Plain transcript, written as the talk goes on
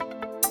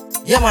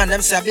Yeah man,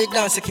 them say a big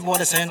dance keep on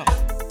the same. A big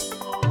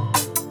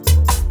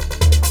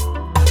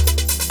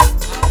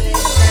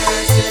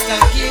dance it a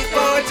keep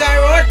out the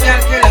road,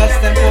 can't kill us,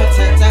 them put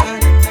it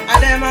on.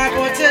 And them a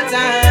put it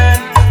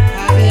on.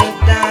 A big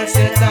dance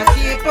it a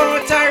keep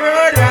out the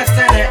road,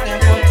 Stennet them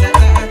put it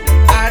on.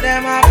 And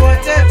them a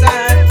put it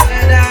on. The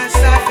dance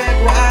a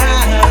fake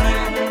one.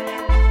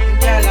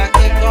 Girl a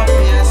kick up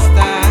your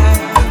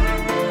star.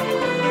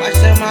 Watch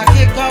them a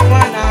kick up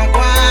one a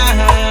one.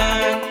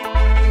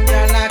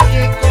 Girl a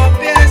kick up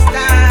your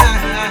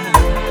star.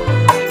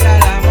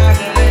 Girl a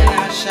muggle in a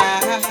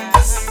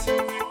shots.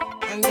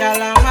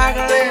 Girl a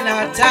muggle in a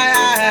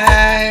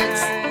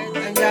tights.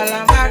 Girl a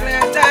muggle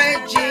in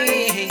tight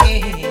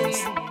jeans.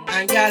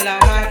 And girl a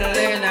muggle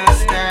in a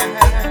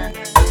skirt.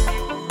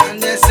 And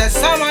this is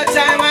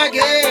summertime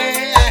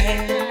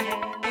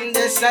again.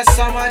 This is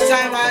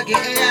summertime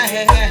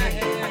again.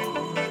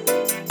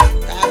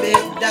 A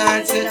big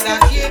dance it a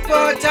keep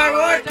out the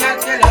road,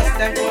 can't kill us,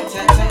 them put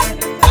it on.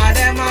 And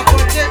them a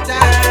put it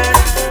on.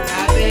 A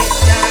big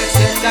dance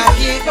it a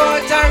keep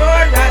out the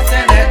road,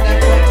 Stennet them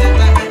put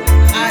it on.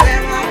 And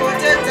them a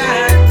put it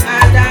on.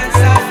 And dance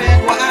a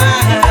fake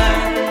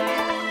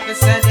one. They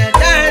said the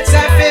dance a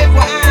fake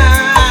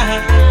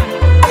one.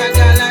 The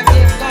girl a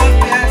kick up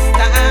your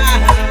star.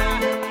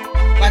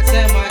 But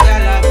them a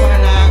girl a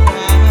pan a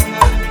one.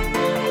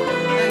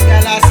 The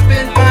girl a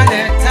spin pan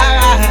the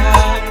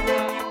top.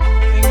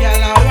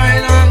 Girl a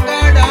wine and go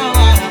down.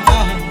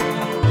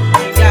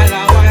 Girl a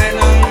wine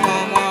and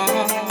come up.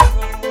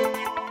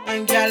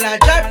 And girl a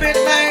drop it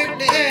like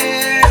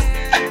this.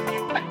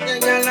 The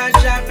girl a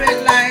drop it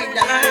like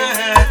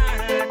that.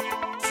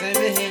 Say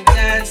big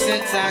dance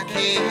it a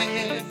keep.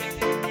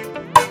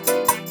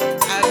 A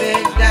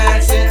big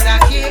dance it a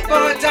keep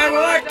out the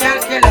road,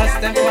 can't kill us,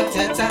 them put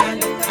it on.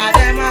 And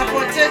them a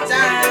put it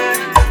on.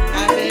 A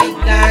big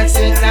dance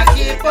it a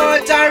keep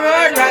out the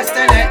road,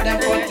 Stennet them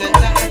put it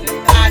on.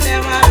 And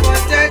them a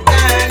put it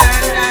on.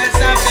 And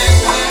dance a big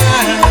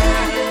one.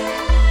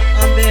 A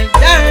big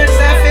dance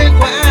a big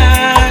one.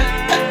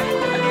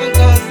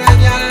 Because the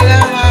girl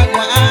them a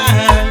go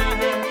on.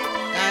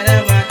 And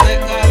them a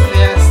take up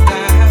your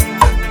star.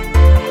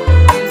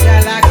 And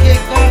girl a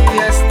kick up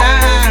your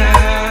star.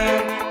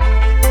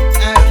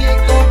 And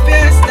kick up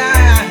your star.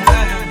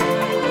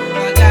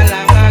 And girl a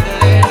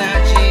muggle in her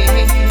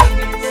jeans.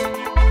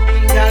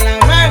 Girl a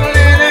muggle in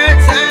her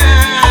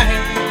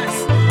tights.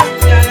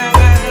 Girl a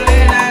muggle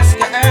in her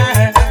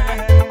skirt.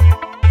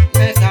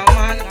 Make a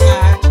man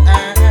watch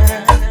her.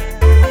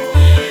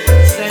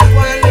 Send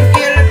one to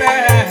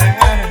Gilbert.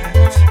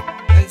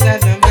 And tell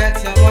them get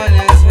your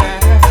money's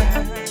worth.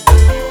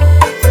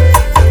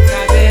 A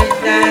big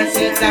dance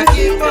it a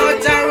keep out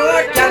the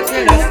road, can't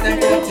kill us, them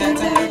put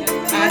it on.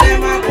 And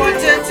them a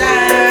put it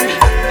on.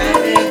 A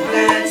big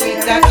dance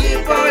it a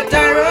keep out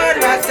the road,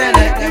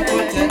 Stennet them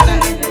put it on.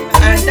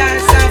 And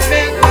dance a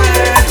big one,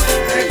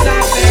 it's a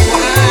big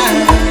one.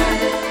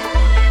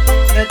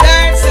 The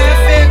dance a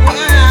big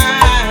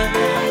one.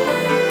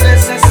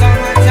 This is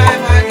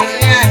summertime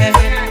again.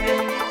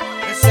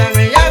 They say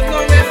me have no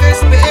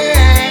Memphis pay.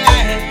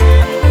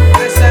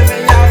 They say me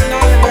have no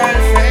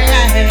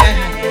girlfriend.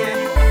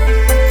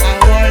 I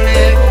won't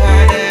live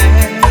for them.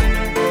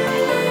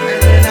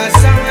 And in the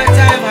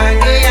summertime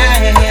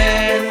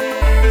again.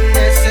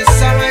 This is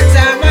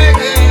summertime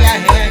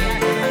again.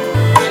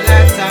 A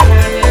lot of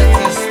money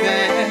to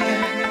spend.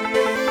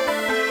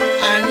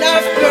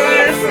 Enough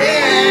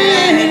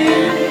girlfriend.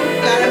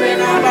 Girl me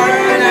number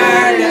one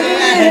early.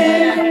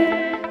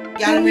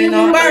 Girl me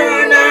number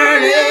one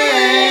early.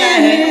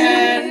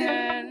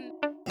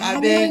 A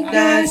big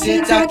dance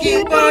it a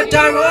keep out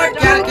the road,